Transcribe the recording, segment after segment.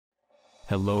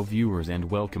Hello viewers and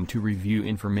welcome to Review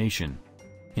Information.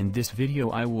 In this video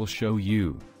I will show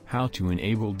you how to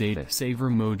enable data saver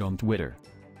mode on Twitter.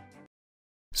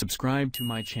 Subscribe to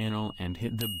my channel and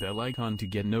hit the bell icon to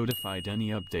get notified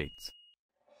any updates.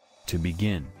 To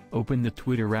begin, open the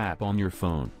Twitter app on your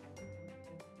phone.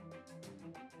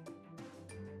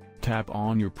 Tap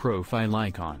on your profile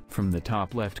icon from the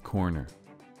top left corner.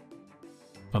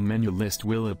 A menu list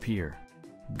will appear.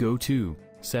 Go to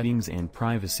Settings and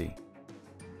Privacy.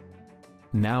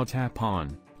 Now tap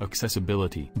on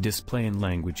Accessibility, Display and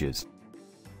Languages.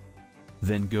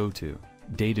 Then go to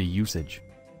Data Usage.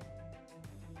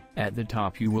 At the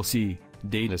top you will see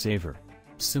Data Saver.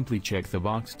 Simply check the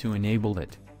box to enable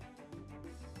it.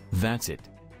 That's it.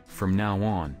 From now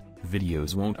on,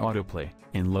 videos won't autoplay,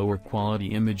 and lower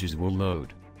quality images will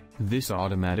load. This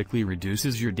automatically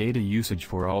reduces your data usage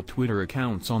for all Twitter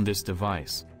accounts on this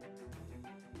device.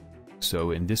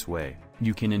 So in this way,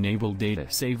 you can enable data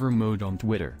saver mode on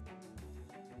Twitter.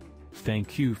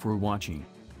 Thank you for watching.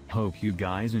 Hope you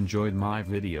guys enjoyed my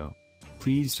video.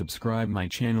 Please subscribe my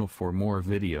channel for more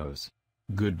videos.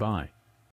 Goodbye.